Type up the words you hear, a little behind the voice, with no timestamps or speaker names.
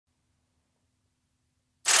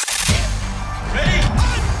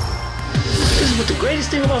what the greatest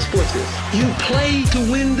thing about sports is. You play to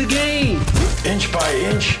win the game. Inch by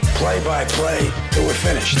inch, play by play, till we're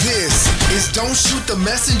finished. This is Don't Shoot the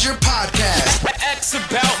Messenger podcast. X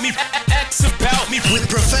about me, X about me. With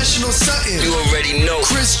Professional Sutton. You already know.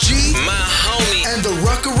 Chris G. My homie. And the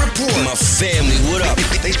Rucker Report. My family, what up?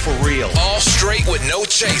 They for real. All straight with no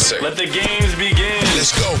chaser. Let the games begin.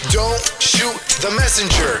 Let's go. Don't Shoot the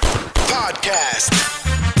Messenger podcast.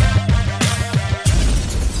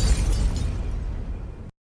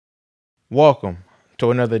 Welcome to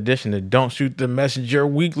another edition of Don't Shoot the Messenger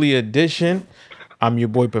Weekly Edition. I'm your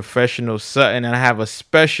boy Professional Sutton, and I have a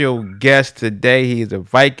special guest today. He is a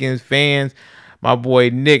Vikings fan, my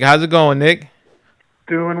boy Nick. How's it going, Nick?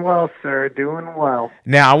 Doing well, sir. Doing well.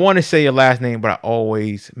 Now, I want to say your last name, but I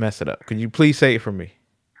always mess it up. Could you please say it for me?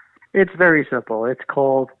 It's very simple. It's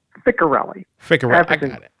called Ficarelli. Ficarelli. I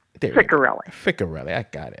got it. Ficarelli. Ficarelli. I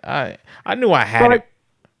got it. I knew I had it,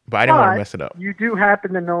 but I didn't want to mess it up. You do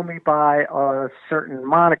happen to know me by a certain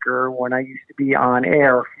moniker when I used to be on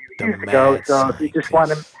air a few years ago. So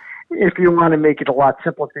if you want to make it a lot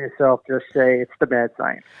simpler for yourself, just say it's the Mad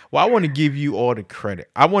Scientist. Well, I want to give you all the credit.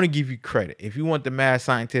 I want to give you credit. If you want the Mad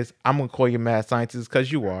Scientist, I'm going to call you Mad Scientist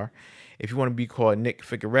because you are. If you want to be called Nick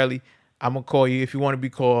Ficarelli, I'm going to call you. If you want to be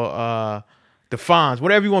called the Fonz,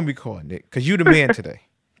 whatever you want to be called, Nick, because you the man today.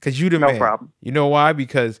 Because you the man. No problem. You know why?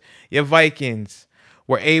 Because your Vikings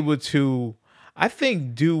were able to, I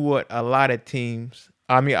think, do what a lot of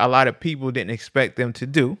people didn't expect them to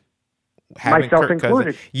do. Myself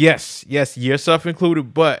included. Yes, yourself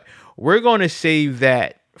included. But we're going to save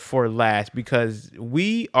that for last because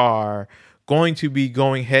we are going to be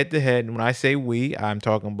going head to head. When I say we, I'm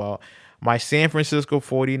talking about my San Francisco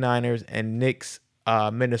 49ers and Nick's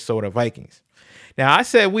Minnesota Vikings. Now, I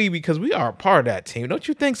said we because we are a part of that team. Don't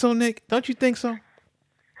you think so, Nick? Don't you think so?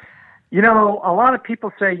 You know, a lot of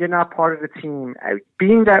people say you're not part of the team.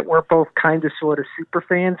 Being that we're both kind of sort of super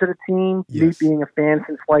fans of the team, yes. Me being a fan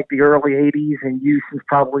since like the early 80s and you since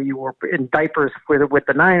probably you were in diapers with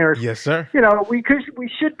the Niners. Yes, sir. You know, we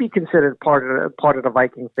should be considered part of the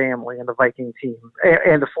Viking family and the Viking team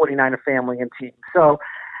and the 49er family and team. So,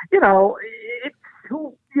 it's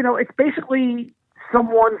basically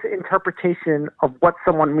someone's interpretation of what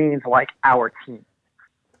someone means like our team.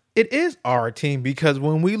 It is our team because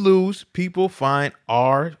when we lose, people find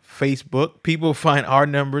our Facebook, people find our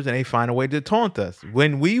numbers, and they find a way to taunt us.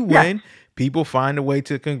 When we win, people find a way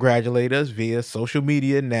to congratulate us via social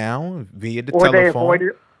media now, via the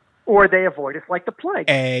telephone. They avoid us like the plague.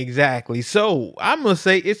 Exactly. So I'm going to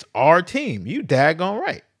say it's our team. You daggone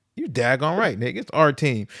right. Nick. It's our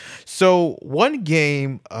team. So one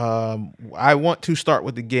game, I want to start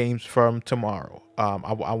with the games from tomorrow.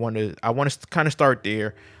 I want to kind of start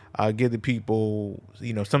there. Give the people,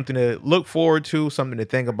 something to look forward to, something to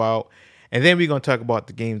think about. And then we're going to talk about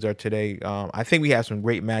the games are today. I think we have some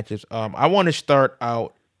great matches. I want to start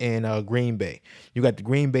out in Green Bay. You got the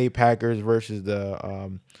Green Bay Packers versus the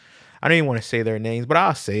I don't even want to say their names, but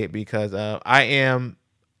I'll say it because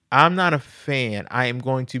I'm not a fan. I am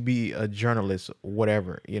going to be a journalist,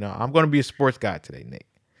 whatever. I'm going to be a sports guy today, Nick.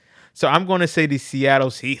 So I'm going to say the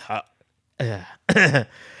Seattle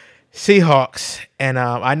Seahawks, and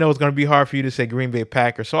I know it's going to be hard for you to say Green Bay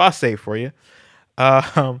Packers, so I'll say it for you.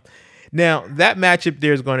 Now, that matchup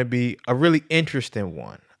there is going to be a really interesting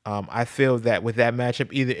one. I feel that with that matchup,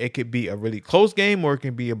 either it could be a really close game or it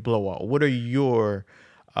can be a blowout. What are your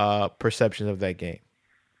perceptions of that game?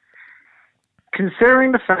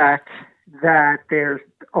 Considering the fact that there's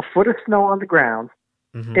a foot of snow on the ground,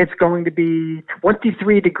 It's going to be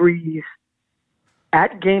 23 degrees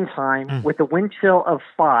at game time with a wind chill of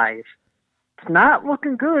 5. It's not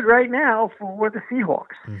looking good right now for the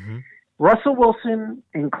Seahawks. Russell Wilson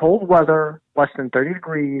in cold weather, less than 30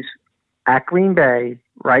 degrees at Green Bay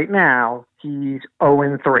right now, he's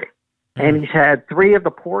 0-3. And he's had 3 of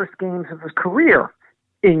the poorest games of his career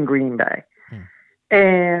in Green Bay.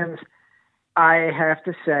 And I have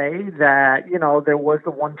to say that, there was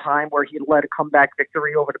the one time where he led a comeback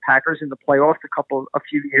victory over the Packers in the playoffs a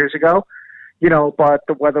few years ago. But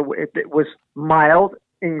the weather, it was mild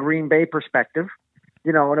in Green Bay perspective,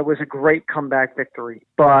 and it was a great comeback victory.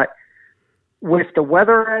 But with the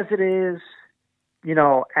weather as it is,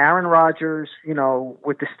 Aaron Rodgers,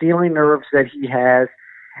 with the stealing nerves that he has,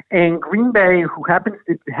 and Green Bay, who happens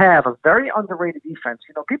to have a very underrated defense.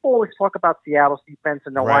 People always talk about Seattle's defense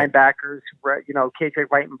and the linebackers, KJ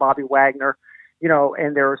Wright and Bobby Wagner,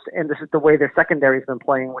 and this is the way their secondary has been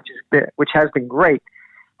playing, which has been great.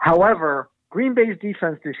 However, Green Bay's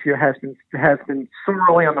defense this year has been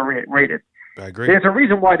sorely underrated. I agree. There's a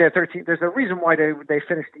reason why they're 13. There's a reason why they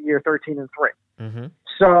finished the year 13-3. Mm-hmm.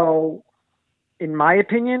 So in my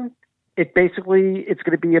opinion, it's going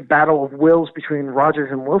to be a battle of wills between Rodgers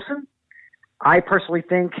and Wilson. I personally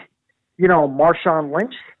think, Marshawn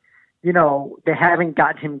Lynch, they haven't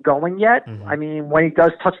got him going yet. Mm-hmm. I mean, when he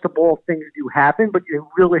does touch the ball, things do happen, but you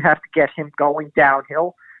really have to get him going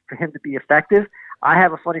downhill for him to be effective. I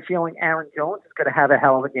have a funny feeling Aaron Jones is going to have a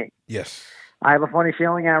hell of a game. Yes. I have a funny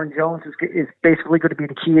feeling Aaron Jones is basically going to be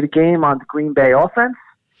the key of the game on the Green Bay offense.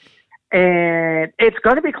 And it's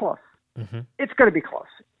going to be close. Mm-hmm. It's going to be close.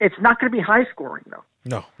 It's not going to be high scoring, though.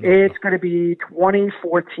 No. It's going to be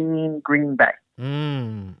 2014 Green Bay.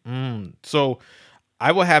 So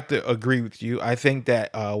I will have to agree with you. I think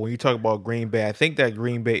that when you talk about Green Bay, I think that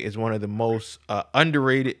Green Bay is one of the most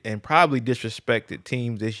underrated and probably disrespected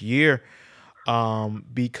teams this year.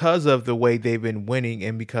 Because of the way they've been winning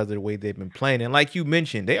and because of the way they've been playing. And like you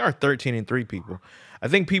mentioned, they are 13-3 people. I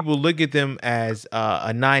think people look at them as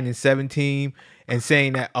a 9-7 team and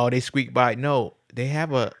saying that, they squeaked by. No, they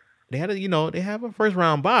have a first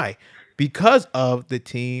round bye because of the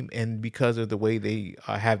team and because of the way they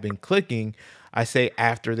have been clicking. I say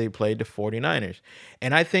after they played the 49ers.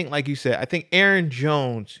 And I think, like you said, I think Aaron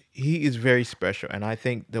Jones, he is very special. And I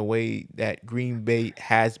think the way that Green Bay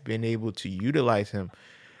has been able to utilize him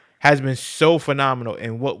has been so phenomenal.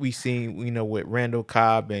 And what we've seen, with Randall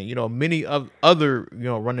Cobb and, many of other,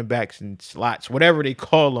 running backs and slots, whatever they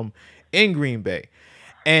call them in Green Bay.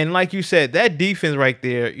 And like you said, that defense right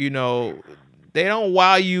there, they don't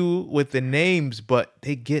wow you with the names, but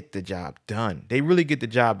they get the job done. They really get the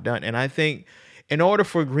job done. And I think in order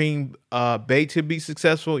for Green Bay to be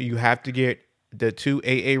successful, you have to get the two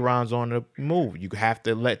AA rounds on the move. You have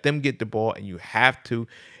to let them get the ball, and you have to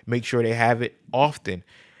make sure they have it often.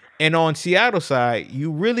 And on Seattle side,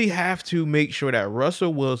 you really have to make sure that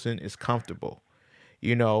Russell Wilson is comfortable.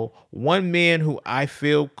 One man who I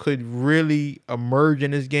feel could really emerge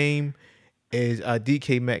in this game is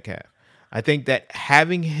DK Metcalf. I think that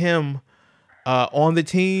having him on the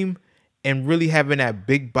team and really having that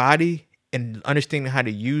big body and understanding how to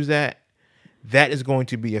use that is going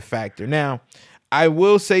to be a factor. Now, I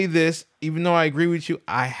will say this, even though I agree with you,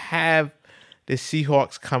 I have the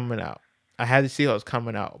Seahawks coming out.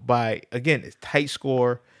 By, again, it's tight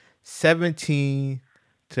score, 17-14.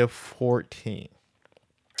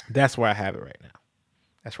 That's where I have it right now.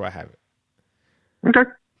 Okay.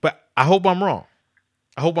 But I hope I'm wrong.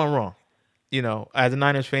 As a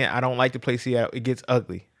Niners fan, I don't like to play Seattle. It gets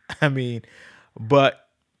ugly. But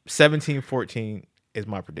 17-14 is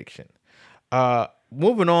my prediction.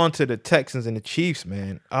 Moving on to the Texans and the Chiefs,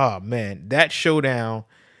 man. Oh, man. That showdown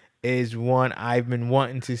is one I've been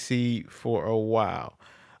wanting to see for a while.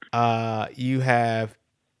 You have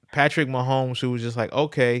Patrick Mahomes, who was just like,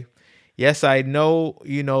 okay, yes, I know,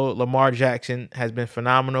 Lamar Jackson has been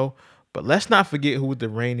phenomenal, but let's not forget who was the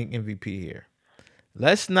reigning MVP here.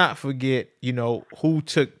 Let's not forget, who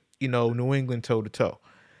took, New England toe-to-toe.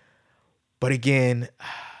 But again,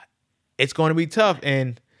 it's going to be tough.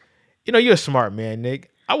 And, you're a smart man,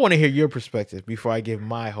 Nick. I want to hear your perspective before I give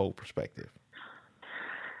my whole perspective.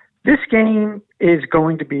 This game is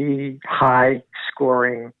going to be high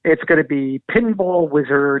scoring. It's going to be pinball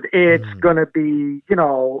wizard. It's going to be,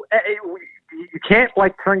 you can't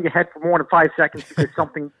turn your head for more than 5 seconds because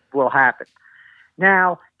something will happen.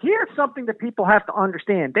 Now, here's something that people have to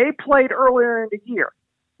understand. They played earlier in the year,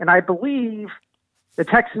 and I believe the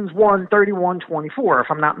Texans won 31-24,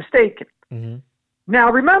 if I'm not mistaken. Mm-hmm.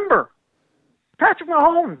 Now, remember, Patrick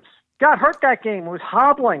Mahomes got hurt that game, was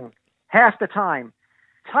hobbling half the time.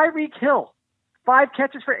 Tyreek Hill, 5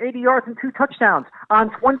 catches for 80 yards and 2 touchdowns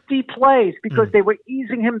on 20 plays because they were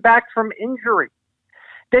easing him back from injury.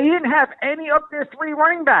 They didn't have any of their 3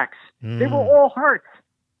 running backs. They were all hurt.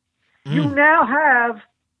 You now have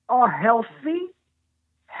a healthy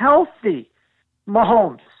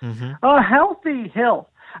Mahomes, a healthy Hill,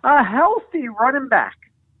 a healthy running back.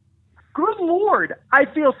 Good Lord, I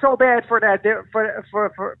feel so bad for that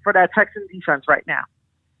for that Texan defense right now.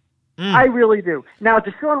 I really do. Now,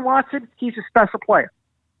 Deshaun Watson, he's a special player.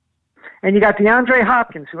 And you got DeAndre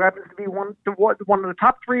Hopkins, who happens to be one of the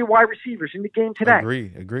top 3 wide receivers in the game today.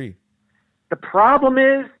 Agree. The problem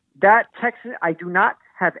is that I do not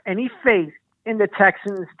have any faith in the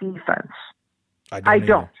Texans' defense. I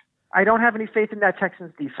don't. I don't have any faith in that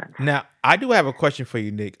Texans defense. Now, I do have a question for you,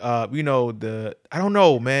 Nick. I don't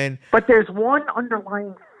know, man. But there's one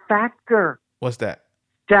underlying factor. What's that?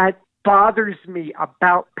 That bothers me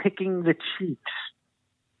about picking the Chiefs.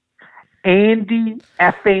 Andy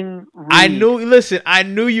effing Reid. I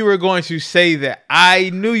knew you were going to say that.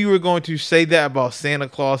 I knew you were going to say that about Santa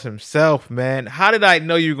Claus himself, man. How did I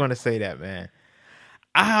know you were going to say that, man?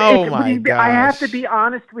 Oh my gosh. I have to be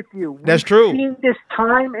honest with you. That's We've true. seen this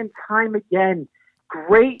time and time again.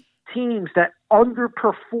 Great teams that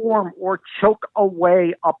underperform or choke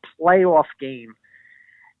away a playoff game.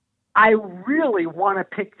 I really want to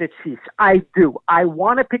pick the Chiefs. I do. I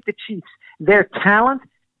want to pick the Chiefs. Their talent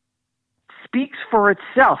speaks for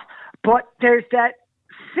itself, but there's that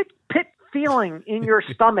sick pit feeling in your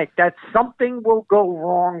stomach that something will go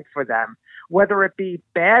wrong for them, whether it be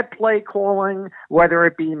bad play calling, whether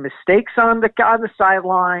it be mistakes on the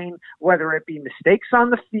sideline, whether it be mistakes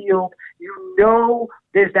on the field. You know,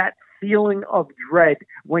 there's that feeling of dread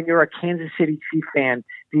when you're a Kansas City Chiefs fan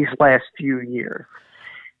these last few years.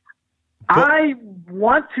 I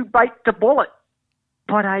want to bite the bullet,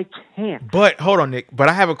 but I can't. But hold on, Nick. But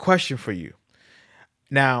I have a question for you.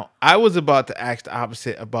 Now, I was about to ask the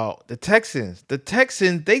opposite about the Texans. The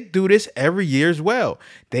Texans, they do this every year as well.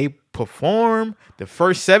 They perform the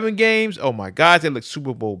first 7 games. Oh my gosh, they look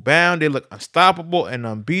Super Bowl bound. They look unstoppable and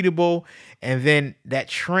unbeatable. And then that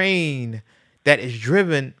train that is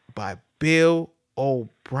driven by Bill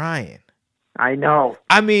O'Brien. I know.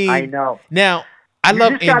 I know. Now, I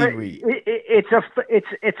love Andy Reid. It's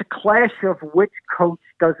a clash of which coach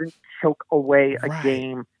doesn't choke away a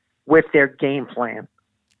game with their game plan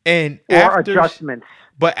and or adjustments.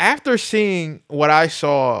 But after seeing what I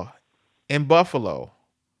saw in Buffalo,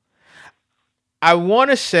 I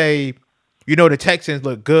want to say, the Texans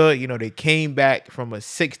look good. They came back from a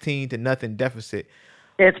 16-0 deficit.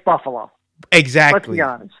 It's Buffalo. Exactly. Let's be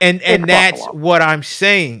honest. And that's what I'm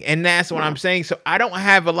saying. And that's what I'm saying. So I don't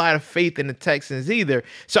have a lot of faith in the Texans either.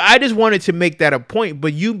 So I just wanted to make that a point.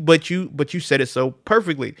 But you said it so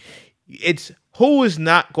perfectly. It's who is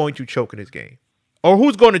not going to choke in this game, or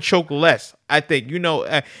who's going to choke less. I think in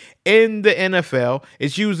the NFL,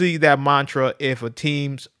 it's usually that mantra: if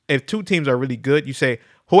two teams are really good, you say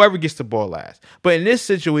whoever gets the ball last. But in this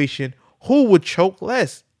situation, who would choke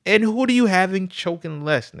less, and who do you having choking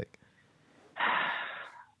less, Nick?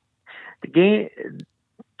 The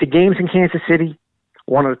games in Kansas City,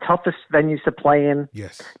 one of the toughest venues to play in.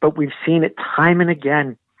 Yes. But we've seen it time and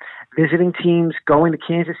again. Visiting teams going to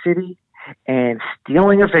Kansas City and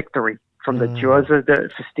stealing a victory from the jaws of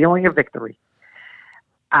stealing a victory.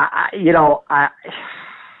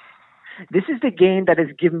 This is the game that has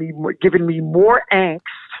given me more angst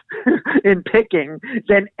in picking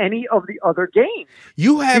than any of the other games.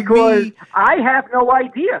 I have no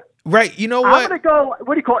idea. Right, you know what? I'm gonna go.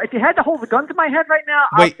 What do you call it? If you had to hold a gun to my head right now,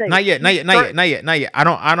 wait, I'll say not yet.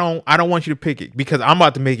 I don't want you to pick it because I'm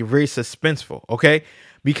about to make it very suspenseful. Okay,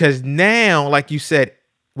 because now, like you said,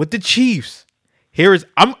 with the Chiefs,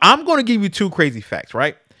 I'm going to give you 2 crazy facts,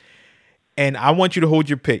 right? And I want you to hold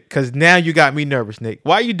your pick because now you got me nervous, Nick.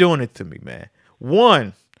 Why are you doing it to me, man?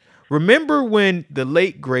 1, remember when the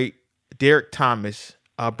late great Derek Thomas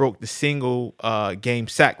broke the single game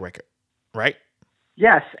sack record, right?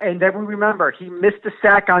 Yes, and then we remember he missed a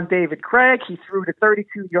sack on David Craig. He threw the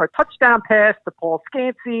 32-yard touchdown pass to Paul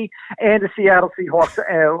Scansey, and the Seattle Seahawks,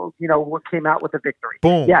 came out with a victory.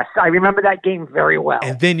 Boom. Yes, I remember that game very well.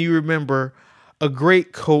 And then you remember a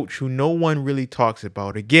great coach who no one really talks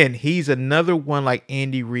about. Again, he's another one like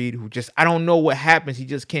Andy Reid who I don't know what happens. He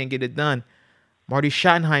just can't get it done. Marty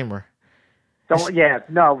Schottenheimer.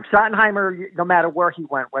 Schottenheimer, no matter where he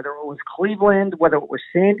went, whether it was Cleveland, whether it was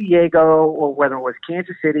San Diego, or whether it was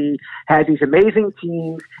Kansas City, had these amazing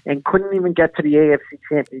teams and couldn't even get to the AFC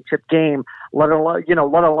Championship game, let alone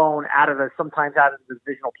sometimes out of the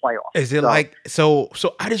divisional playoffs. Is it so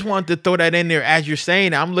I just wanted to throw that in there as you're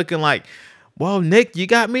saying. I'm looking like, well, Nick, you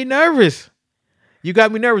got me nervous.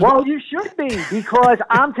 Well, you should be because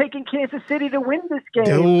I'm taking Kansas City to win this game.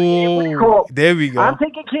 There we go. I'm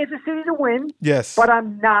taking Kansas City to win. Yes. But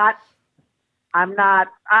I'm not.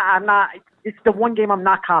 It's the one game I'm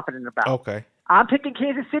not confident about. Okay. I'm picking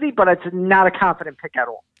Kansas City, but it's not a confident pick at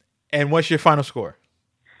all. And what's your final score?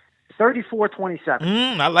 34-27.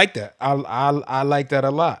 I like that. I like that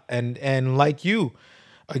a lot. And like you,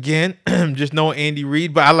 again, just know Andy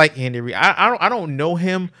Reid, but I like Andy Reid. I don't know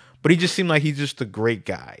him. But he just seemed like he's just a great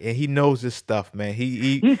guy, and he knows his stuff, man.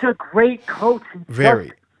 He's a great coach.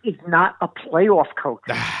 He's not a playoff coach.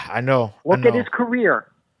 I know. Look at his career.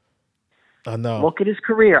 I know. Look at his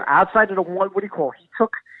career. Outside of the one, he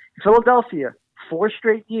took Philadelphia 4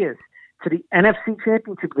 straight years to the NFC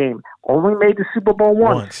Championship game. Only made the Super Bowl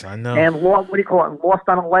once. I know. And lost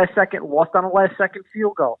on a last second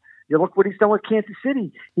field goal. You look what he's done with Kansas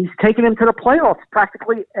City. He's taken him to the playoffs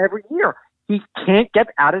practically every year. He can't get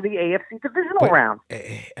out of the AFC divisional round.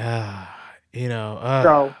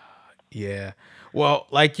 Yeah. Well,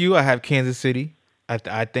 like you, I have Kansas City.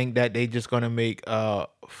 I think that they just going to make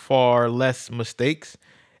far less mistakes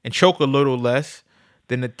and choke a little less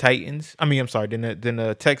than the Titans. I mean, I'm sorry, than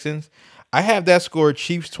the Texans. I have that score: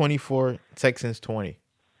 Chiefs 24, Texans 20.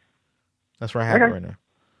 That's where I have it right now.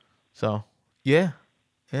 So yeah.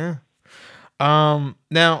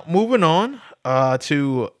 Now moving on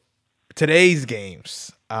to today's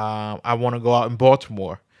games. I want to go out in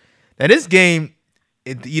Baltimore. Now this game,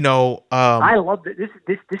 I love it.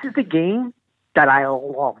 This is the game that I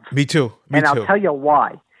love. Me too. And I'll tell you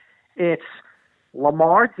why. It's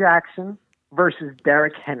Lamar Jackson versus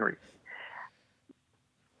Derrick Henry.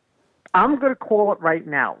 I'm going to call it right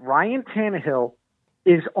now. Ryan Tannehill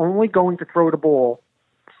is only going to throw the ball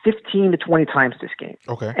 15 to 20 times this game.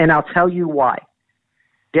 Okay. And I'll tell you why.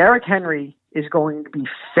 Derrick Henry is going to be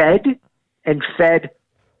fed and fed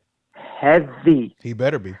heavy. He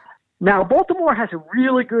better be. Now, Baltimore has a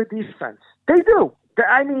really good defense. They do.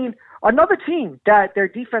 I mean, another team that their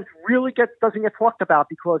defense really doesn't get talked about,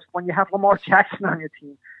 because when you have Lamar Jackson on your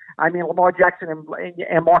team, I mean, Lamar Jackson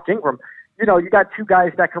and Mark Ingram, you got two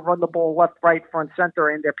guys that can run the ball left, right, front, center,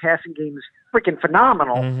 and their passing game is freaking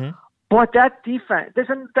phenomenal. Mm-hmm. But that defense, there's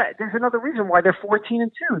another reason why they're 14-2.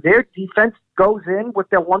 Their defense goes in with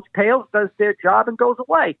their lunch pails, does their job, and goes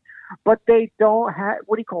away. But they don't have,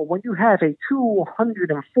 when you have a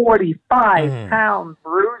 245-pound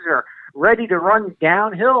bruiser ready to run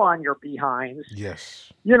downhill on your behinds.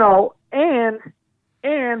 Yes.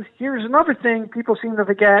 And here's another thing people seem to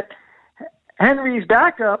forget. Henry's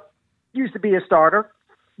backup used to be a starter.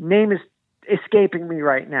 Name is escaping me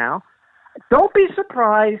right now. Don't be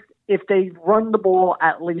surprised if they run the ball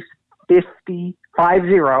at least 50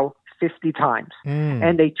 times.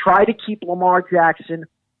 And they try to keep Lamar Jackson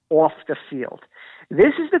off the field.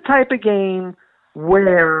 This is the type of game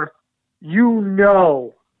where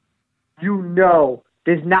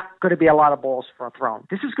there's not going to be a lot of balls thrown.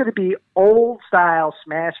 This is going to be old-style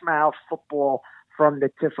smash-mouth football from the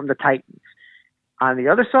Titans. On the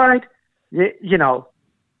other side,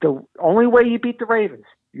 the only way you beat the Ravens,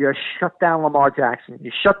 you shut down Lamar Jackson.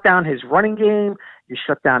 You shut down his running game. You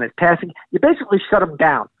shut down his passing. You basically shut him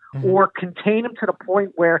down or contain him to the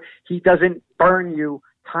point where he doesn't burn you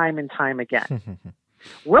time and time again.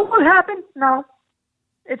 Will it happen? No,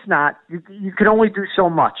 it's not. You can only do so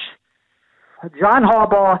much. John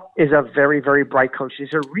Harbaugh is a very, very bright coach.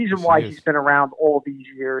 There's a reason why he's been around all these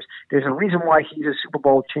years. There's a reason why he's a Super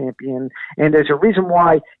Bowl champion, and there's a reason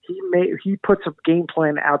why he puts a game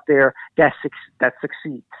plan out there that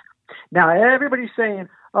succeeds. Now, everybody's saying,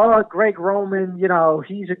 "Oh, Greg Roman,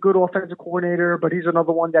 he's a good offensive coordinator, but he's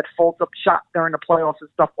another one that folds up shot during the playoffs and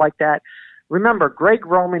stuff like that." Remember, Greg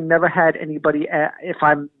Roman never had anybody. If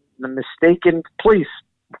I'm mistaken, please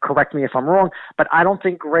correct me if I'm wrong, but I don't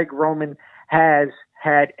think Greg Roman has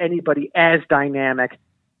had anybody as dynamic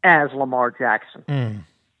as Lamar Jackson.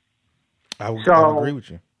 I would agree with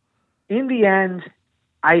you. In the end,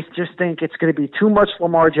 I just think it's going to be too much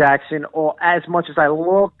Lamar Jackson, or as much as I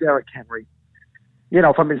love Derrick Henry,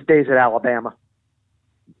 from his days at Alabama.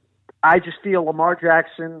 I just feel Lamar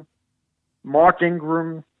Jackson, Mark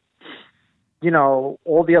Ingram,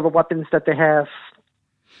 all the other weapons that they have,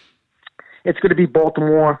 it's going to be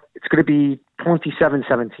Baltimore. It's going to be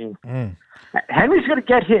 27-17. Henry's going to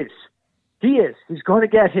get his. He is. He's going to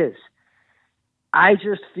get his. I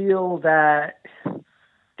just feel that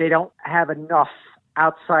they don't have enough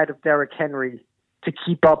outside of Derrick Henry to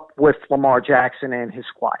keep up with Lamar Jackson and his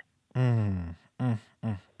squad.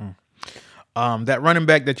 That running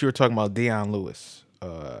back that you were talking about, Deion Lewis,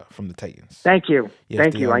 from the Titans. Thank you. Yes,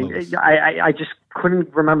 Thank you. I just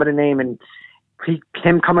couldn't remember the name, and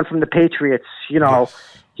him coming from the Patriots,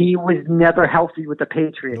 Yes. He was never healthy with the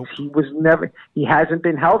Patriots. Nope. He hasn't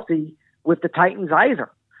been healthy with the Titans either.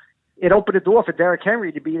 It opened the door for Derrick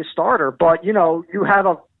Henry to be a starter, but you have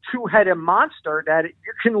a two-headed monster that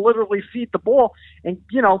you can literally feed the ball, and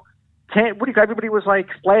everybody was like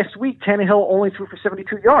last week, Tannehill only threw for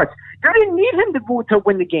 72 yards. You didn't need him to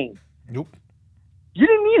win the game. Nope. You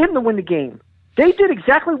didn't need him to win the game. They did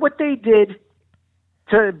exactly what they did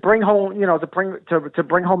to bring home, to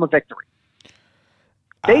bring home a victory.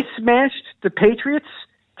 They smashed the Patriots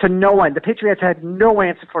to no end. The Patriots had no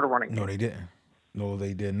answer for the running game. No, they didn't. No,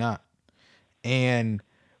 they did not. And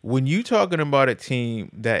when you talking about a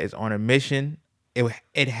team that is on a mission,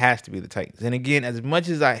 it has to be the Titans. And again, as much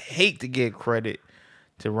as I hate to give credit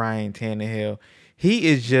to Ryan Tannehill, he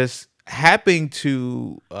is just happening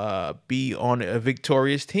to be on a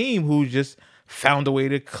victorious team who just found a way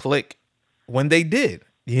to click when they did,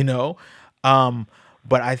 But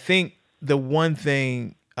I think the one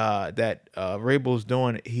thing Rabel's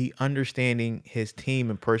doing, he understanding his team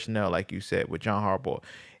and personnel, like you said, with John Harbaugh.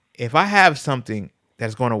 If I have something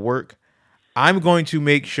that's going to work, I'm going to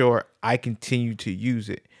make sure I continue to use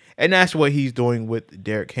it. And that's what he's doing with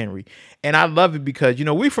Derrick Henry. And I love it because,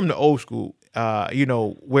 we're from the old school,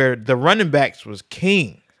 where the running backs was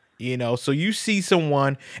king. So you see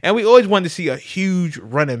someone, and we always wanted to see a huge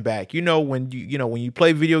running back. When you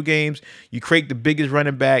play video games, you create the biggest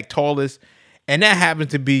running back, tallest, and that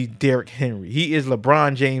happens to be Derrick Henry. He is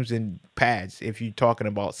LeBron James in pads, if you're talking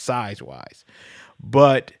about size-wise.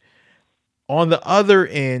 But on the other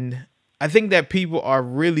end, I think that people are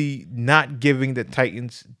really not giving the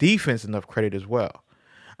Titans defense enough credit as well.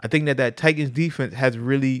 I think that Titans defense has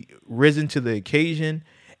really risen to the occasion,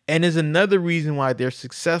 and is another reason why they're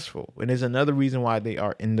successful, and is another reason why they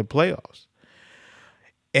are in the playoffs.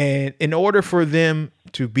 And in order for them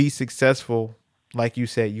to be successful, like you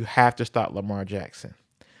said, you have to stop Lamar Jackson.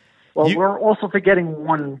 Well, we're also forgetting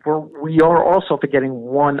one. We are also forgetting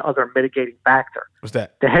one other mitigating factor. What's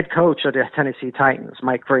that? The head coach of the Tennessee Titans,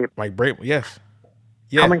 Mike Vrabel. Mike Vrabel, yes.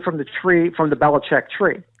 Yeah. Coming from the Belichick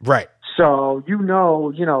tree. Right. So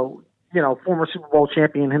former Super Bowl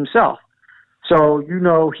champion himself. So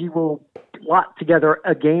he will plot together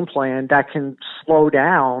a game plan that can slow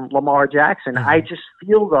down Lamar Jackson. Mm-hmm. I just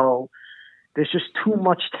feel though there's just too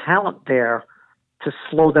much talent there to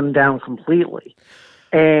slow them down completely.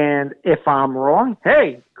 And if I'm wrong,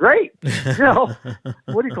 hey, great.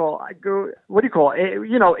 What do you call it?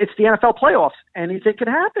 It's the NFL playoffs. Anything can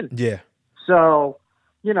happen. Yeah. So,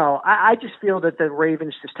 I just feel that the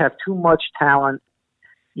Ravens just have too much talent,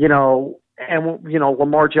 and,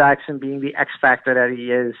 Lamar Jackson being the X factor that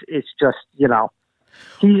he is, it's just,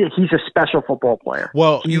 he's a special football player.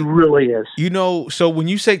 Well, he really is. So when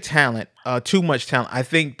you say talent, too much talent, I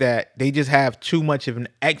think that they just have too much of an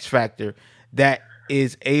X factor that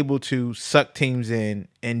is able to suck teams in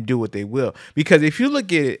and do what they will. Because if you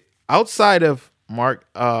look at it outside of Mark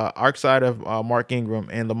Ingram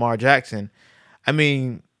and Lamar Jackson, I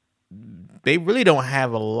mean, they really don't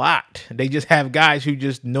have a lot. They just have guys who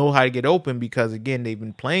just know how to get open because, again, they've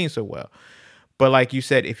been playing so well. But like you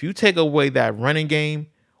said, if you take away that running game,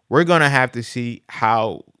 we're going to have to see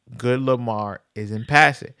how good Lamar is in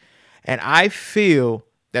passing. And I feel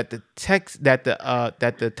that the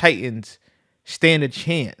Titans stand a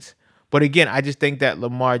chance. But again, I just think that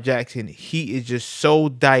Lamar Jackson, he is just so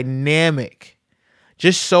dynamic.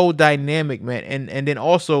 Just so dynamic, man. And then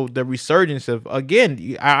also the resurgence of,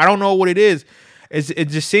 again, I don't know what it is. It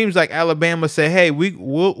just seems like Alabama said, hey, we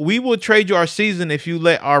will trade you our season if you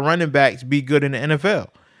let our running backs be good in the NFL.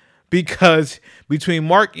 Because between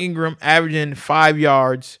Mark Ingram averaging 5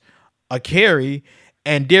 yards a carry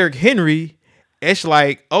and Derrick Henry, it's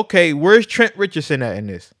like, okay, where's Trent Richardson at in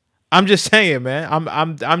this? I'm just saying, man.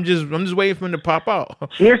 I'm just waiting for him to pop out.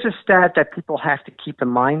 Here's a stat that people have to keep in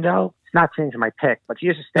mind, though. It's not changing my pick, but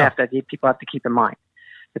here's a stat that people have to keep in mind.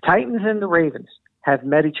 The Titans and the Ravens have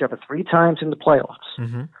met each other 3 times in the playoffs.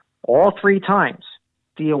 Mm-hmm. All 3 times,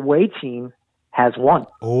 the away team has won.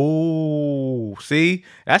 Oh, see?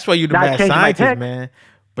 That's why you're the mad scientist, man.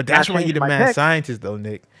 But that's why you're the mad scientist, though,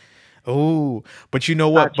 Nick. Oh, but you know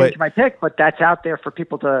what? Not changing my pick, but that's out there for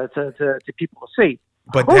people to people to see.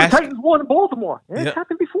 But the Titans won in Baltimore. It's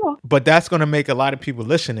happened before. But that's going to make a lot of people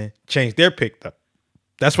listening change their pick, though.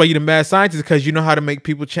 That's why you're the mad scientist, because you know how to make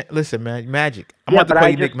people change. Listen, man, magic. I'm about to call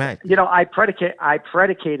you Nick Magic. I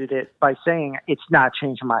predicated it by saying it's not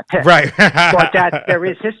changing my pick. Right. But that there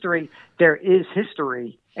is history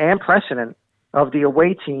and precedent of the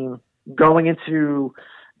away team going into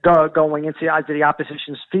the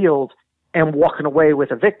opposition's field and walking away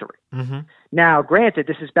with a victory. Mm-hmm. Now, granted,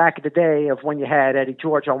 this is back in the day of when you had Eddie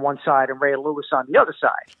George on one side and Ray Lewis on the other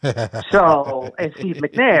side. And Steve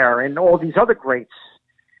McNair and all these other greats.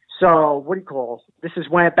 So, this is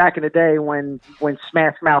back in the day when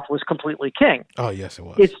Smash Mouth was completely king. Oh, yes, it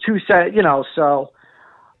was. It's so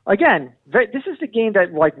again, this is the game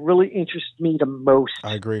that really interests me the most.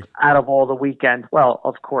 I agree. Out of all the weekend. Well,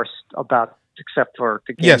 of course, except for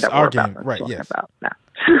the game that we're talking about now.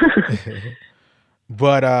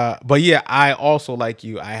 But yeah, I also, like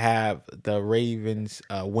you, I have the Ravens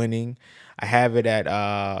winning. I have it at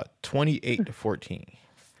 28-14.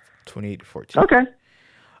 28-14. Okay.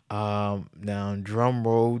 Now drum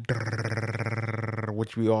roll,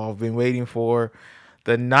 which we all have been waiting for,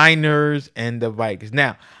 the Niners and the Vikings.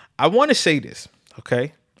 Now, I want to say this,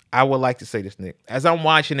 okay? I would like to say this, Nick. As I'm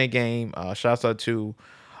watching the game, shouts out to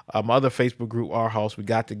my other Facebook group, Our House. We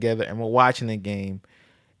got together and we're watching the game.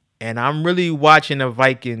 And I'm really watching the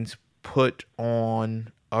Vikings put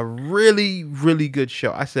on a really, really good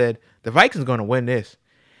show. I said, the Vikings are going to win this.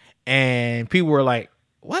 And people were like,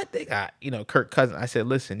 what? They got, Kirk Cousins. I said,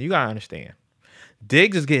 listen, you got to understand.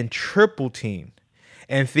 Diggs is getting triple teamed.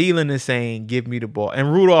 And Thielen is saying, give me the ball.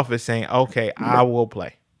 And Rudolph is saying, okay, I will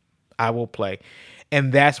play. I will play.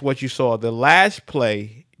 And that's what you saw. The last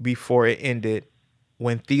play before it ended,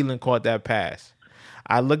 when Thielen caught that pass,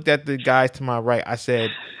 I looked at the guys to my right. I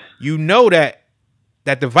said, you know that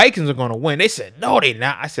the Vikings are going to win. They said, no, they're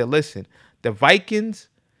not. I said, listen, the Vikings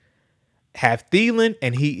have Thielen,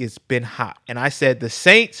 and he has been hot. And I said, the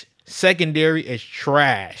Saints secondary is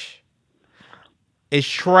trash. It's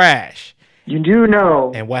trash. You do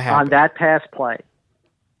know, and what happened on that pass play,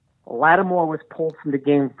 Lattimore was pulled from the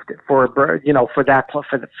game for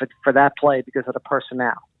that play because of the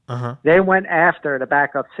personnel. Uh-huh. They went after the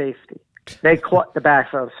backup safety. They caught the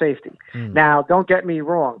backup safety. Now, don't get me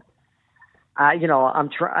wrong. I'm going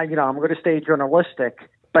to stay journalistic.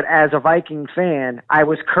 But as a Viking fan, I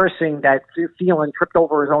was cursing that Thielen tripped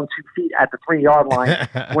over his own 2 feet at the 3-yard line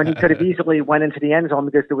when he could have easily went into the end zone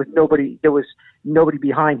because there was nobody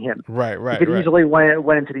behind him. Right. He could easily went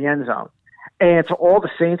into the end zone. And to all the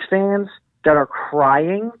Saints fans that are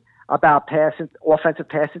crying about offensive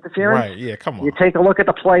pass interference, right? Yeah, come on. You take a look at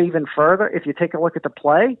the play even further. If you take a look at the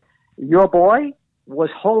play, your boy was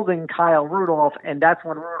holding Kyle Rudolph, and that's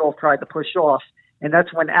when Rudolph tried to push off, and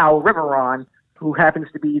that's when Al Riveron, who happens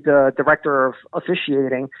to be the director of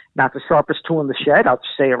officiating, not the sharpest tool in the shed. I'll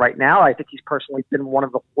just say it right now. I think he's personally been one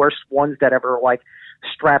of the worst ones that ever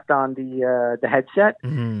strapped on the headset.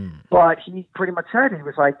 Mm-hmm. But he pretty much said, he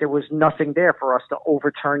was like, there was nothing there for us to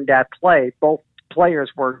overturn that play. Both players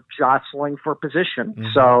were jostling for position.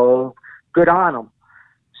 Mm-hmm. So good on them.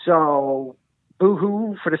 So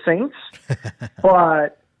boo-hoo for the Saints.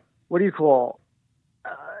 But what do you call?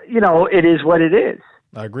 It is what it is.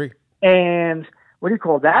 I agree. And what do you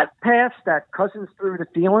call that pass that Cousins threw to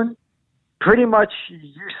Thielen? Pretty much you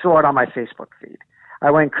saw it on my Facebook feed. I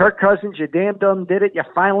went, Kirk Cousins, you damn dumb did it. You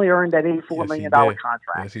finally earned that $84 million contract.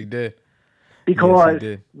 Yes, he did. Because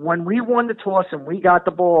when we won the toss and we got the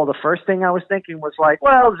ball, the first thing I was thinking was like,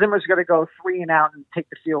 well, Zimmer's going to go 3 and out and take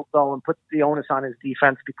the field goal and put the onus on his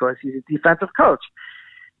defense because he's a defensive coach.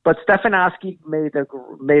 But Stefanowski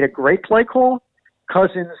made a great play call.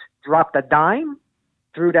 Cousins dropped a dime,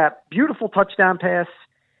 threw that beautiful touchdown pass,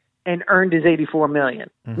 and earned his $84 million.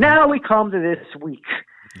 Mm-hmm. Now we come to this week.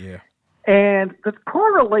 Yeah. And the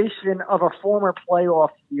correlation of a former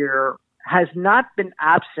playoff year has not been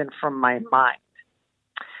absent from my mind.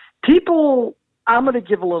 I'm going to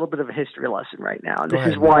give a little bit of a history lesson right now. And this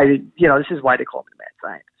is why they call me the mad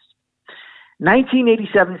scientist.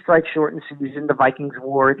 1987 strike shortened season, the Vikings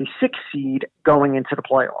were the 6th seed going into the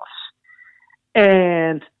playoffs.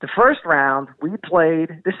 And the first round, we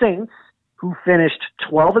played the Saints, who finished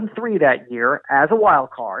 12-3 that year as a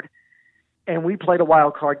wild card, and we played a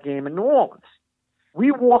wild card game in New Orleans.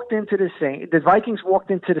 We walked into the Vikings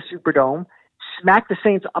walked into the Superdome, smacked the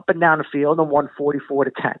Saints up and down the field, and won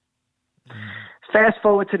 44-10. Fast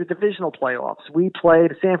forward to the divisional playoffs. We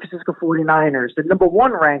played the San Francisco 49ers, the number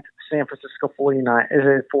 1 ranked San Francisco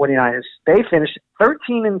 49ers. They finished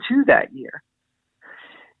 13-2 that year.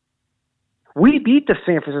 We beat the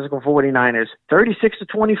San Francisco 49ers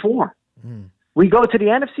 36-24. We go to the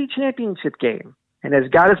NFC Championship game, and as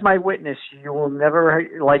God is my witness, you will never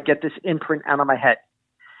get this imprint out of my head.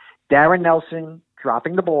 Darren Nelson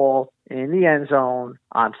dropping the ball in the end zone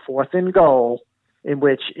on 4th and goal, in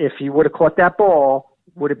which if he would have caught that ball,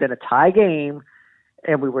 would have been a tie game,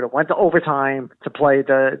 and we would have went to overtime to play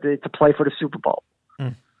for the Super Bowl.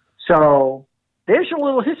 So there's your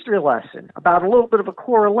little history lesson about a little bit of a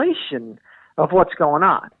correlation of what's going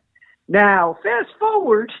on. Now, fast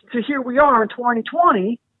forward to here we are in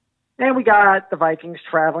 2020, and we got the Vikings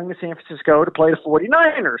traveling to San Francisco to play the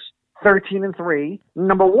 49ers, 13-3,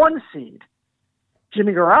 number 1 seed.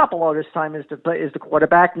 Jimmy Garoppolo this time is the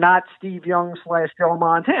quarterback, not Steve Young / Joe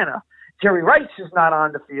Montana. Jerry Rice is not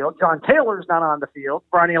on the field. John Taylor's not on the field.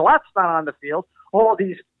 Barney Lott's not on the field. All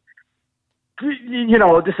these,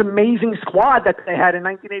 this amazing squad that they had in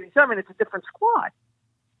 1987, it's a different squad.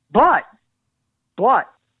 But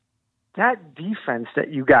that defense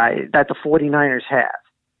that the 49ers have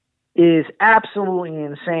is absolutely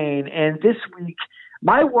insane. And this week,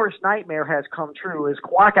 my worst nightmare has come true is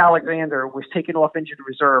Kwak Alexander was taken off injured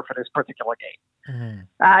reserve for this particular game.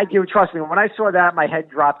 Trust me, when I saw that, my head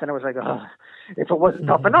dropped and I was like, ugh, if it wasn't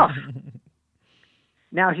tough enough.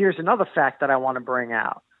 Now, here's another fact that I want to bring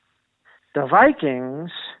out. The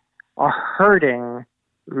Vikings are hurting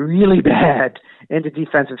really bad in the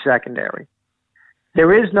defensive secondary.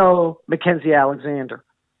 There is no Mackenzie Alexander.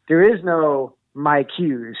 There is no Mike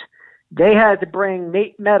Hughes. They had to bring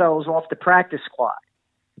Nate Meadows off the practice squad.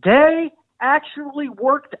 They actually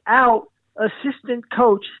worked out assistant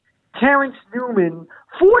coach Terrence Newman,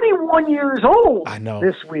 41 years old, I know.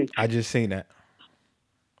 this week. I just seen that.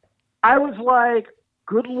 I was like,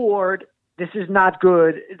 good Lord, this is not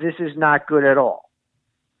good. This is not good at all.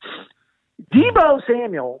 Debo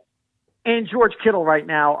Samuel and George Kittle right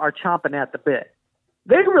now are chomping at the bit.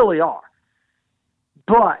 They really are.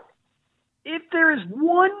 But if there is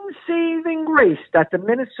one saving grace that the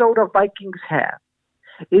Minnesota Vikings have,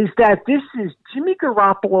 is that this is Jimmy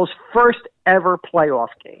Garoppolo's first ever playoff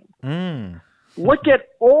game. Look at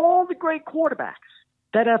all the great quarterbacks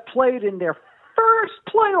that have played in their first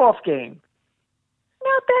playoff game.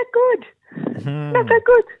 Not that good. Not that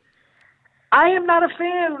good. I am not a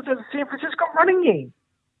fan of the San Francisco running game.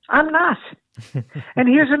 I'm not. And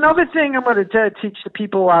here's another thing I'm going to teach the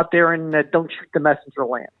people out there in Don't Shoot the Messenger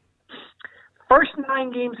land. First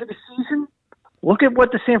 9 games of the season, look at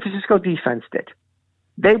what the San Francisco defense did.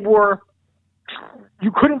 They were,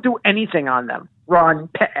 you couldn't do anything on them. Run,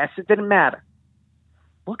 pass, it didn't matter.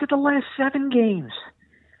 Look at the last 7 games.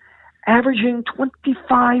 Averaging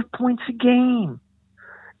 25 points a game.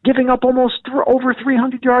 Giving up almost over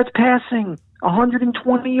 300 yards passing.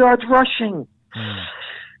 120 yards rushing.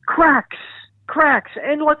 Cracks.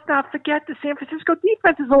 And let's not forget the San Francisco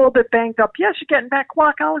defense is a little bit banged up. Yes, you're getting back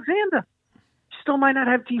Clark Alexander. Still might not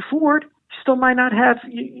have D. Ford. Still might not have,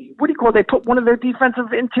 what do you call it? They put one of their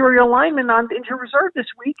defensive interior linemen on injured reserve this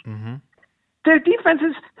week. Their defense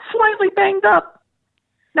is slightly banged up.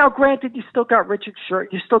 Now, granted, you still got Richard Sherman.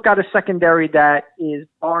 You still got a secondary that is,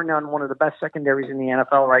 bar none, one of the best secondaries in the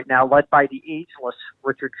NFL right now, led by the ageless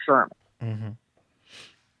Richard Sherman.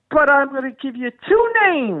 But I'm going to give you 2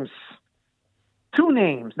 names. 2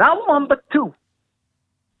 names. Not one, but 2.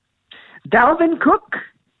 Dalvin Cook,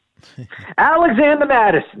 Alexander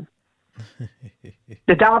Madison.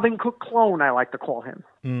 The Dalvin Cook clone, I like to call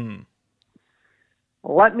him.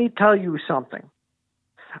 Let me tell you something.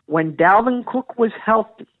 When Dalvin Cook was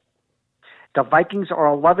healthy, the Vikings are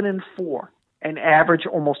 11-4 and average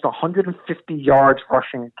almost 150 yards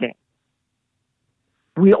rushing a game.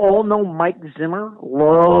 We all know Mike Zimmer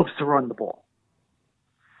loves to run the ball.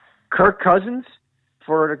 Kirk Cousins,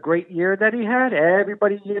 for the great year that he had,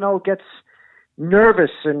 everybody, gets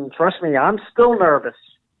nervous. And trust me, I'm still nervous.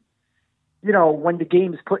 When the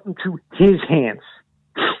game is put into his hands.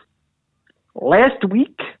 Last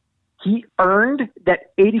week, he earned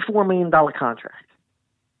that $84 million contract.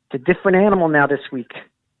 It's a different animal now this week.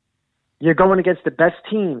 You're going against the best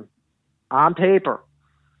team on paper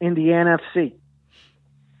in the NFC.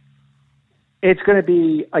 It's going to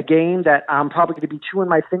be a game that I'm probably going to be chewing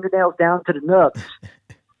my fingernails down to the nubs.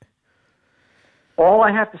 All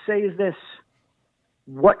I have to say is this.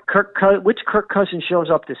 Which Kirk Cousins shows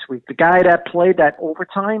up this week? The guy that played that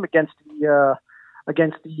overtime against the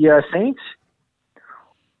Saints,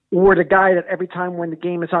 or the guy that every time when the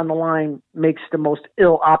game is on the line makes the most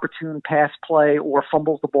ill-opportune pass play or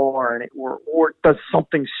fumbles the ball or does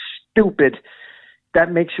something stupid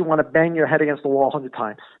that makes you want to bang your head against the wall 100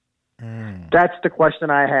 times? That's the question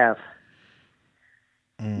I have.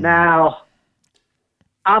 Now,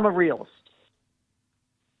 I'm a realist.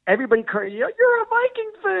 Everybody, you're a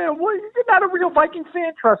Viking fan. Well, you're not a real Viking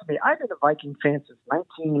fan. Trust me. I've been a Viking fan since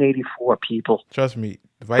 1984, people. Trust me.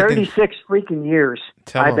 The Vikings, 36 freaking years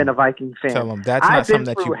I've been a Viking fan. Tell them that's not something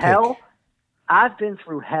that you pick. I've been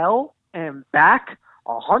through hell and back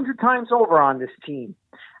 100 times over on this team.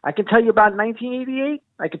 I can tell you about 1988.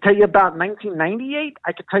 I can tell you about 1998.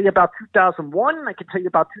 I can tell you about 2001. I can tell you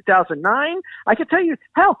about 2009. I can tell you,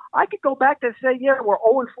 hell, I could go back and say, yeah, we're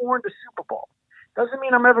 0-4 in the Super Bowl. Doesn't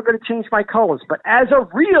mean I'm ever going to change my colors. But as a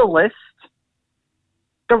realist,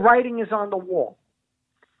 the writing is on the wall.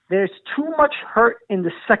 There's too much hurt in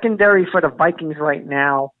the secondary for the Vikings right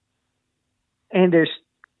now. And there's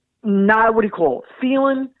not,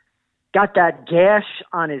 Thielen got that gash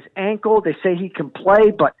on his ankle. They say he can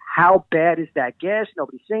play, but how bad is that gash?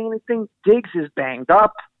 Nobody's saying anything. Diggs is banged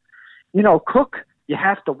up. Cook, you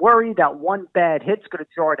have to worry that one bad hit's going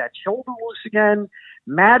to jar that shoulder loose again.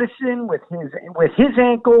 Madison with his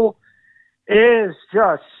ankle is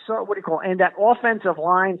just so, and that offensive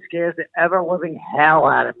line scares the ever-living hell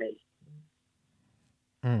out of me.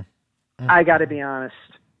 I got to be honest.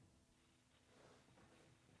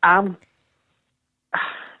 I'm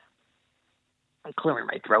clearing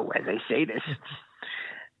my throat as I say this.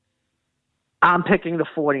 I'm picking the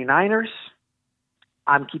 49ers.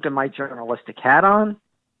 I'm keeping my journalistic hat on.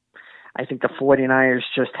 I think the 49ers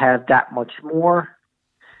just have that much more.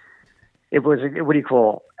 It was,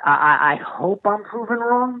 I hope I'm proven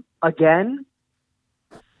wrong again.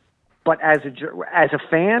 But as a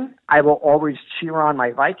fan, I will always cheer on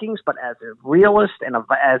my Vikings. But as a realist and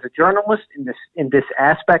as a journalist in this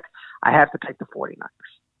aspect, I have to pick the 49ers.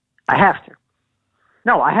 I have to.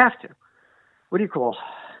 No, I have to. What do you call?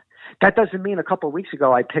 That doesn't mean a couple of weeks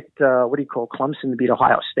ago I picked Clemson to beat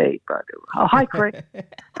Ohio State. But hi, Chris.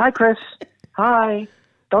 Hi, Chris. Hi.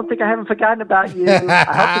 Don't think I haven't forgotten about you. I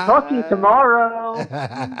hope to talk to you tomorrow.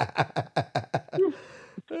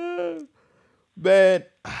 Man.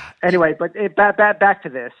 Anyway, but back to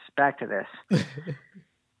this.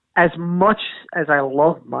 As much as I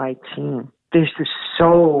love my team, there's just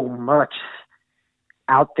so much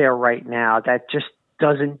out there right now that just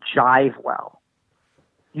doesn't jive well.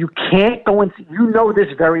 You can't go into, you know this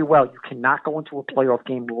very well, you cannot go into a playoff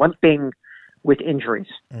game limping with injuries.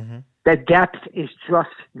 Mm-hmm. The depth is just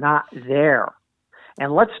not there.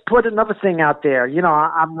 And let's put another thing out there. You know,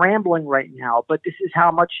 I'm rambling right now, but this is how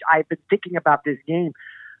much I've been thinking about this game.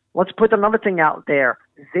 Let's put another thing out there.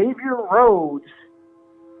 Xavier Rhodes,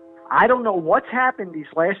 I don't know what's happened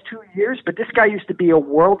these last 2 years, but this guy used to be a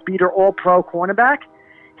world beater, all-pro cornerback.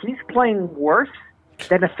 He's playing worse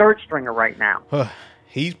than a third stringer right now.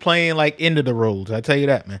 He's playing like into the Rhodes. I tell you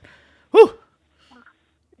that, man. Whew.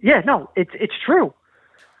 Yeah, no, it's true.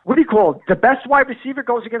 What do you call it? The best wide receiver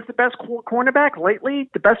goes against the best cornerback. Lately,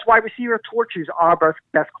 the best wide receiver torches our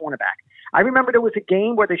best cornerback. I remember there was a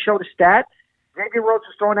game where they showed a stat. Xavier Rhodes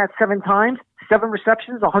was thrown at 7 times, 7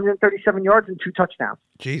 receptions, 137 yards, and 2 touchdowns.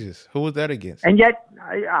 Jesus, who was that against? And yet,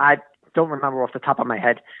 I don't remember off the top of my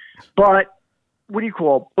head. But what do you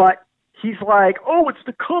call it? But he's like, oh, it's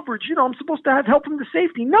the coverage. You know, I'm supposed to have help from the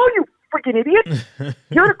safety. No, you freaking idiot.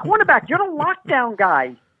 You're the cornerback. You're the lockdown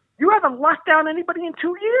guy. You haven't locked down anybody in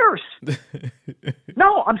 2 years.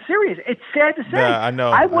 No, I'm serious. It's sad to say. Yeah, I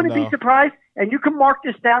know. I wouldn't be surprised, and you can mark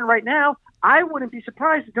this down right now. I wouldn't be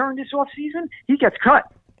surprised if during this offseason he gets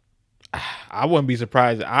cut. I wouldn't be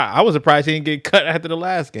surprised. I was surprised he didn't get cut after the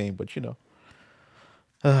last game, but you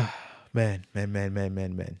know. Man.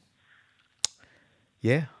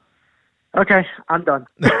 Yeah. Okay, I'm done.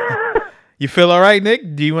 You feel all right,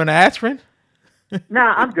 Nick? Do you want aspirin?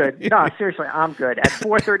 Nah, I'm good. No, seriously, I'm good. At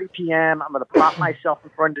 4:30 p.m., I'm going to prop myself in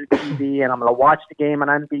front of the TV, and I'm going to watch the game on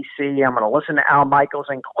NBC. I'm going to listen to Al Michaels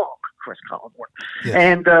and Chris Collinsworth, yes.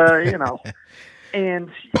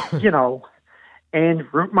 And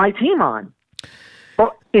and root my team on.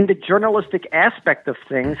 But in the journalistic aspect of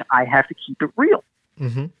things, I have to keep it real.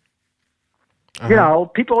 Mm-hmm. You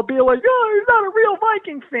know, people will be like, "Oh, you're not a real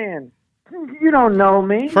Viking fan. You don't know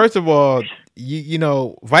me." First of all, you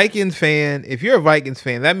know, Vikings fan, if you're a Vikings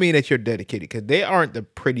fan, that means that you're dedicated because they aren't the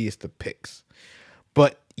prettiest of picks.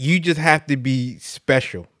 But you just have to be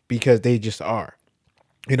special because they just are.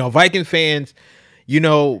 You know, Viking fans, you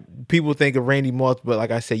know, people think of Randy Moss, but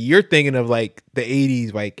like I said, you're thinking of like the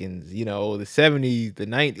 80s Vikings, you know, the 70s, the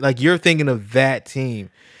 90s. Like you're thinking of that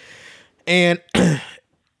team. And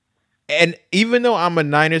And even though I'm a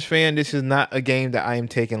Niners fan, this is not a game that I am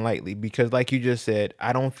taking lightly because, like you just said,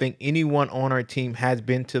 I don't think anyone on our team has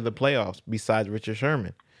been to the playoffs besides Richard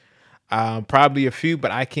Sherman. Probably a few,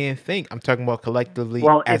 but I can't think. I'm talking about collectively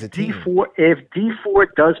as a team. If D Ford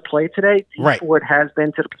does play today, right. Ford has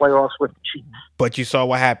been to the playoffs with the Chiefs. But you saw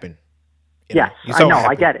what happened. Yes, I know.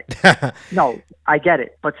 I get it. No, I get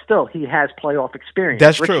it. But still, he has playoff experience.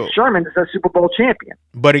 That's Richard true. Sherman is a Super Bowl champion.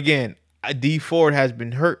 But again, D Ford has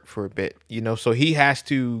been hurt for a bit, you know, so he has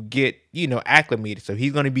to get, you know, acclimated. So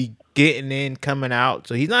he's going to be getting in, coming out.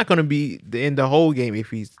 So he's not going to be in the whole game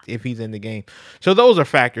if he's in the game. So those are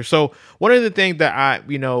factors. So one of the things that I,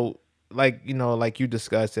 like you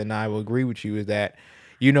discussed, and I will agree with you, is that,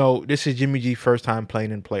 you know, this is Jimmy G's first time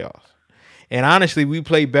playing in playoffs. And honestly, we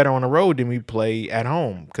play better on the road than we play at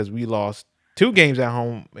home because we lost 2 games at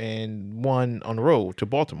home and 1 on the road to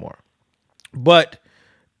Baltimore. But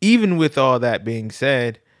even with all that being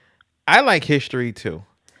said, I like history too.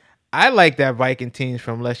 I like that Viking teams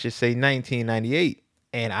from, let's just say, 1998.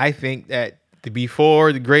 And I think that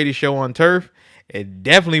before the greatest show on turf, it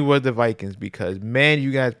definitely was the Vikings because, man,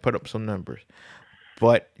 you guys put up some numbers.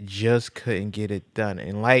 But just couldn't get it done.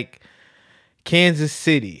 And like Kansas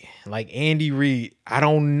City, like Andy Reid, I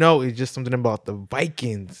don't know. It's just something about the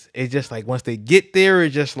Vikings. It's just like once they get there,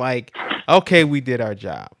 it's just like, okay, we did our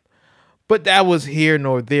job. But that was here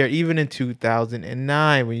nor there. Even in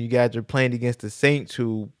 2009, when you guys were playing against the Saints,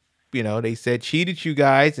 who, you know, they said cheated you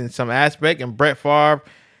guys in some aspect. And Brett Favre,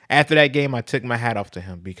 after that game, I took my hat off to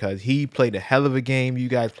him because he played a hell of a game. You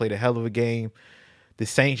guys played a hell of a game. The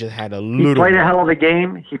Saints just had a little. He played a hell of a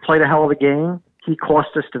game. he cost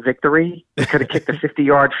us the victory. We could have kicked a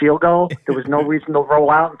 50-yard field goal. There was no reason to roll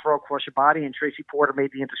out and throw across your body, and Tracy Porter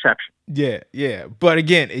made the interception. Yeah. But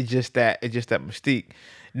again, it's just that mystique.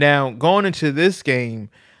 Now, going into this game,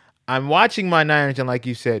 I'm watching my Niners, and like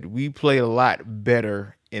you said, we played a lot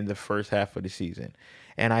better in the first half of the season.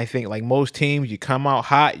 And I think, like most teams, you come out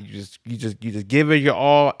hot, you just give it your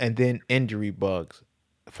all, and then injury bugs,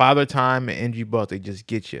 father time and injury bugs, they just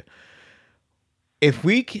get you. If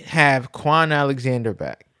we can have Quan Alexander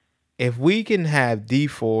back, if we can have D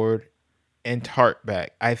Ford and Tart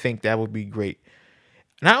back, I think that would be great.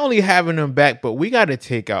 Not only having them back, but we got to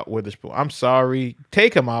take out Witherspoon. I'm sorry.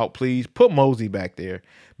 Take him out, please. Put Mosey back there.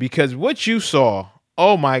 Because what you saw,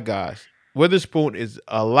 oh my gosh, Witherspoon is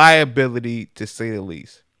a liability to say the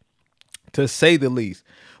least. To say the least.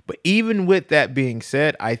 But even with that being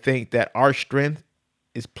said, I think that our strength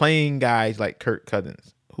is playing guys like Kirk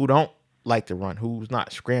Cousins, who don't like to run, who's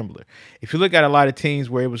not scrambler. If you look at a lot of teams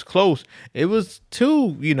where it was close, it was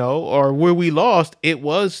two, or where we lost, it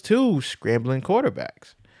was two scrambling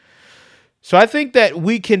quarterbacks. So I think that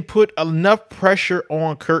we can put enough pressure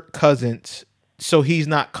on Kirk Cousins so he's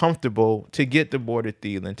not comfortable to get the ball to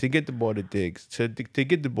Thielen, to get the ball to Diggs, to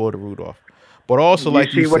get the ball to Rudolph. But also,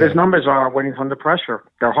 like you said, what his numbers are when he's under pressure.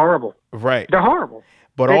 They're horrible. Right. They're horrible.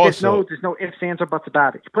 But there's no ifs, ands, or buts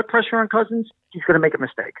about it. You put pressure on Cousins, he's going to make a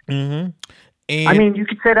mistake. Mm-hmm. And I mean, you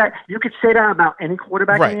could say that about any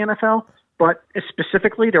quarterback in the NFL, but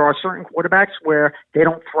specifically, there are certain quarterbacks where they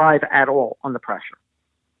don't thrive at all under pressure.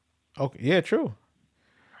 Okay, yeah, true.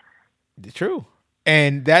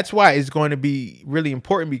 And that's why it's going to be really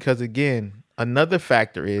important because, again, another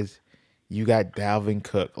factor is you got Dalvin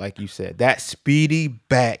Cook, like you said, that speedy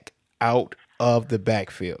back out of the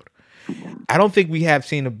backfield. I don't think we have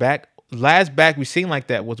seen a back. Last back we seen like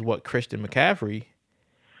that was Christian McCaffrey.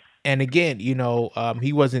 And again,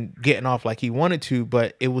 he wasn't getting off like he wanted to,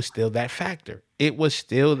 but it was still that factor.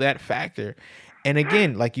 And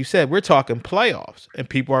again, like you said, we're talking playoffs, and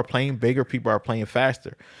people are playing bigger, people are playing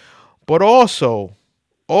faster. But also,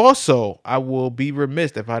 I will be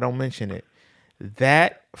remiss if I don't mention it.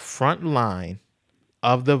 That front line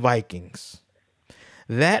of the Vikings.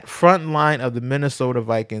 That front line of the Minnesota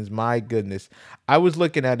Vikings, my goodness. I was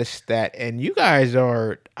looking at a stat, and you guys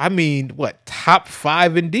are, top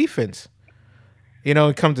 5 in defense.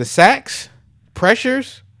 It comes to sacks,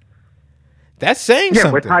 pressures. That's saying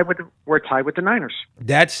something. We're tied with the Niners.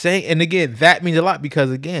 That's saying, and again, that means a lot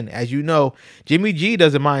because, again, as you know, Jimmy G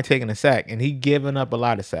doesn't mind taking a sack, and he giving up a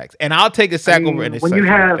lot of sacks. And I'll take a sack over an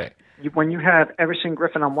interception. When you have Everson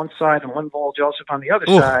Griffin on one side and Linval Joseph on the other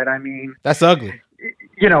side, that's ugly.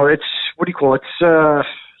 It's what do you call it?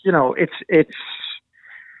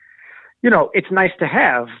 It's nice to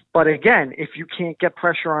have, but again, if you can't get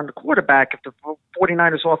pressure on the quarterback, if the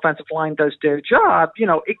 49ers offensive line does their job,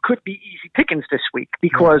 it could be easy pickings this week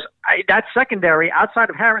because that secondary,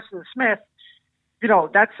 outside of Harrison Smith,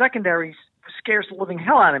 that secondary scares the living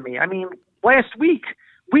hell out of me. Last week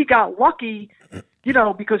we got lucky,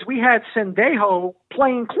 because we had Sendejo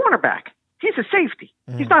playing cornerback. He's a safety.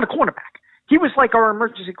 He's not a cornerback. He was like our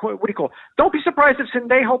emergency, don't be surprised if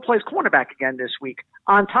Sendejo plays cornerback again this week,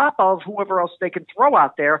 on top of whoever else they can throw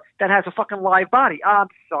out there that has a fucking live body. I'm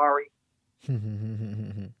sorry.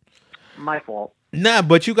 My fault. Nah,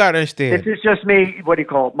 but you got to understand. This is just me,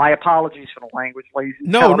 my apologies for the language, ladies and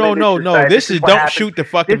No. gentlemen. This is don't happens. Shoot the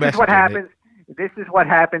fucking messenger. This is what happens. This is what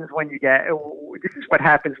happens when you get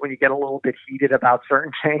a little bit heated about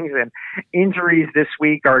certain things, and injuries this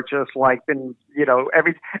week are just like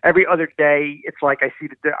every other day. It's like I see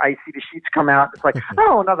the sheets come out. It's like,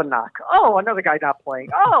 oh, another knock. Oh, another guy not playing.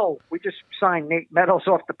 Oh, we just signed Nate Meadows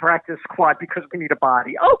off the practice squad because we need a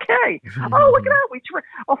body. Okay. Oh, look at that.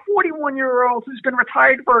 A 41-year-old who's been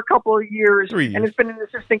retired for a couple of years and has been an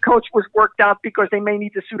assistant coach was worked out because they may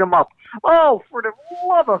need to suit him up. Oh, for the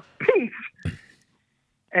love of peace.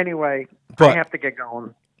 Anyway, I have to get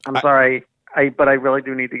going. I'm sorry, but I really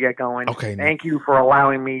do need to get going. Okay. Thank you for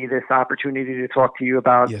allowing me this opportunity to talk to you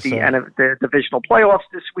about the divisional playoffs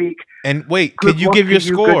this week. And wait, could you give your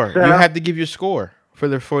score? You have to give your score for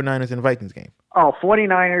the 49ers and Vikings game. Oh,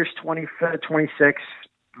 49ers 26,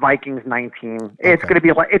 Vikings 19. It's going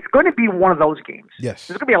to be one of those games. Yes.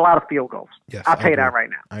 There's going to be a lot of field goals. Yes, I'll tell you that right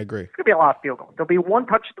now. I agree. It's going to be a lot of field goals. There'll be one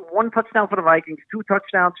touchdown for the Vikings, 2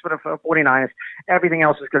 touchdowns for the 49ers. Everything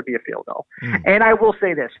else is going to be a field goal. And I will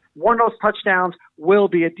say this, one of those touchdowns will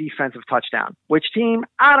be a defensive touchdown. Which team?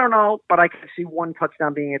 I don't know, but I can see one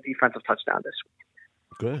touchdown being a defensive touchdown this week.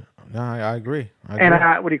 Good. No, I agree.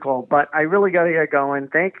 And what do you call? But I really got to get going.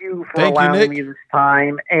 Thank you for Thank you, allowing Nick. me this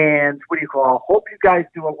time. And what do you call? Hope you guys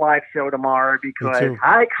do a live show tomorrow because too.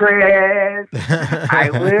 hi, Chris.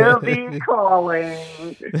 I will be calling.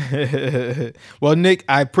 Well, Nick,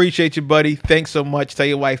 I appreciate you, buddy. Thanks so much. Tell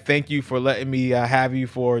your wife thank you for letting me have you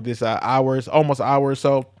for this almost hour or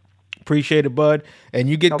so. Appreciate it, bud. And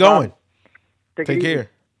you get No going. problem. Take Take it easy.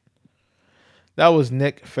 care. That was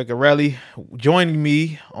Nick Ficarelli joining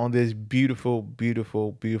me on this beautiful,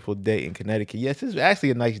 beautiful, beautiful day in Connecticut. Yes, this is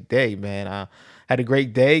actually a nice day, man. I had a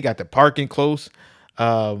great day. Got the parking close.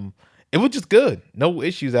 It was just good. No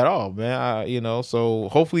issues at all, man. So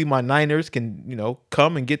hopefully my Niners can,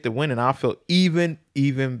 come and get the win, and I'll feel even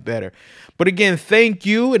better. But again, thank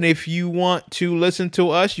you. And if you want to listen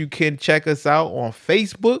to us, you can check us out on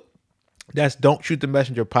Facebook. That's Don't Shoot the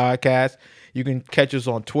Messenger podcast. You can catch us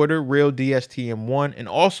on Twitter, Real DSTM1, and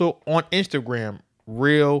also on Instagram,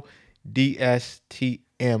 Real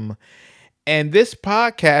DSTM. And this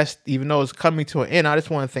podcast, even though it's coming to an end, I just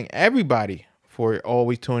want to thank everybody for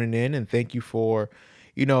always tuning in, and thank you for,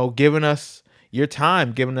 giving us your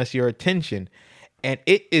time, giving us your attention. And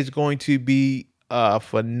it is going to be a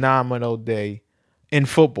phenomenal day in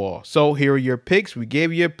football. So here are your picks. We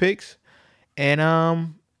gave you your picks,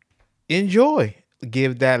 and enjoy.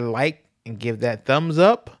 Give that like and give that thumbs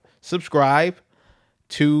up. Subscribe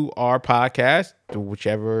to our podcast, to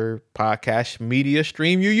whichever podcast media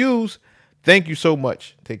stream you use. Thank you so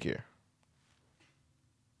much. Take care.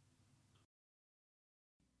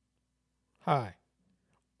 Hi.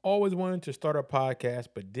 Always wanted to start a podcast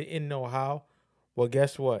but didn't know how. Well,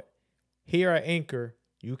 guess what? Here at Anchor,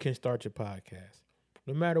 you can start your podcast.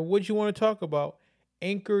 No matter what you want to talk about,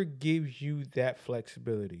 Anchor gives you that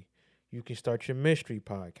flexibility. You can start your mystery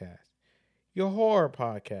podcast, your horror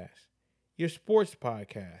podcast, your sports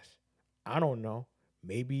podcast. I don't know.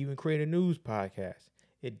 Maybe even create a news podcast.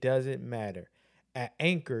 It doesn't matter. At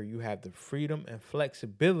Anchor, you have the freedom and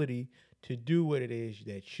flexibility to do what it is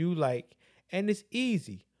that you like, and it's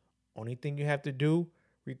easy. Only thing you have to do,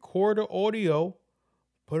 record the audio,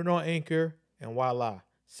 put it on Anchor, and voila.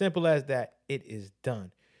 Simple as that. It is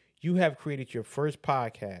done. You have created your first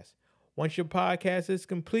podcast. Once your podcast is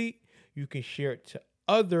complete, you can share it to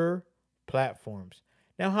other platforms.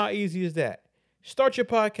 Now, how easy is that? Start your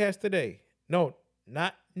podcast today. No,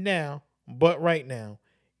 not now, but right now.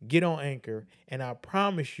 Get on Anchor, and I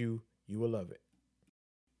promise you, you will love it.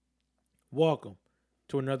 Welcome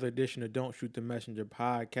to another edition of Don't Shoot the Messenger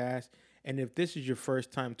podcast. And if this is your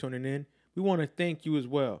first time tuning in, we want to thank you as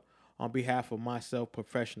well. On behalf of myself,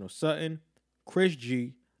 Professional Sutton, Chris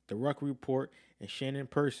G, The Ruck Report, and Shannon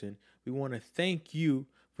Person, we want to thank you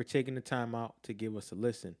for taking the time out to give us a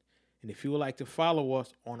listen. And if you would like to follow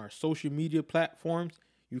us on our social media platforms,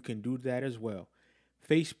 you can do that as well.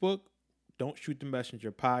 Facebook, Don't Shoot the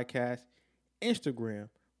Messenger podcast, Instagram,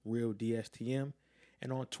 Real DSTM,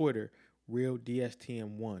 and on Twitter, Real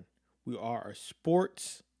DSTM1. We are a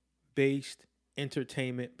sports-based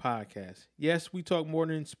entertainment podcast. Yes, we talk more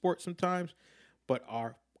than sports sometimes, but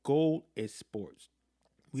our goal is sports.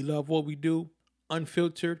 We love what we do,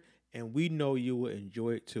 unfiltered, and we know you will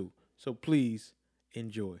enjoy it too. So please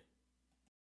enjoy.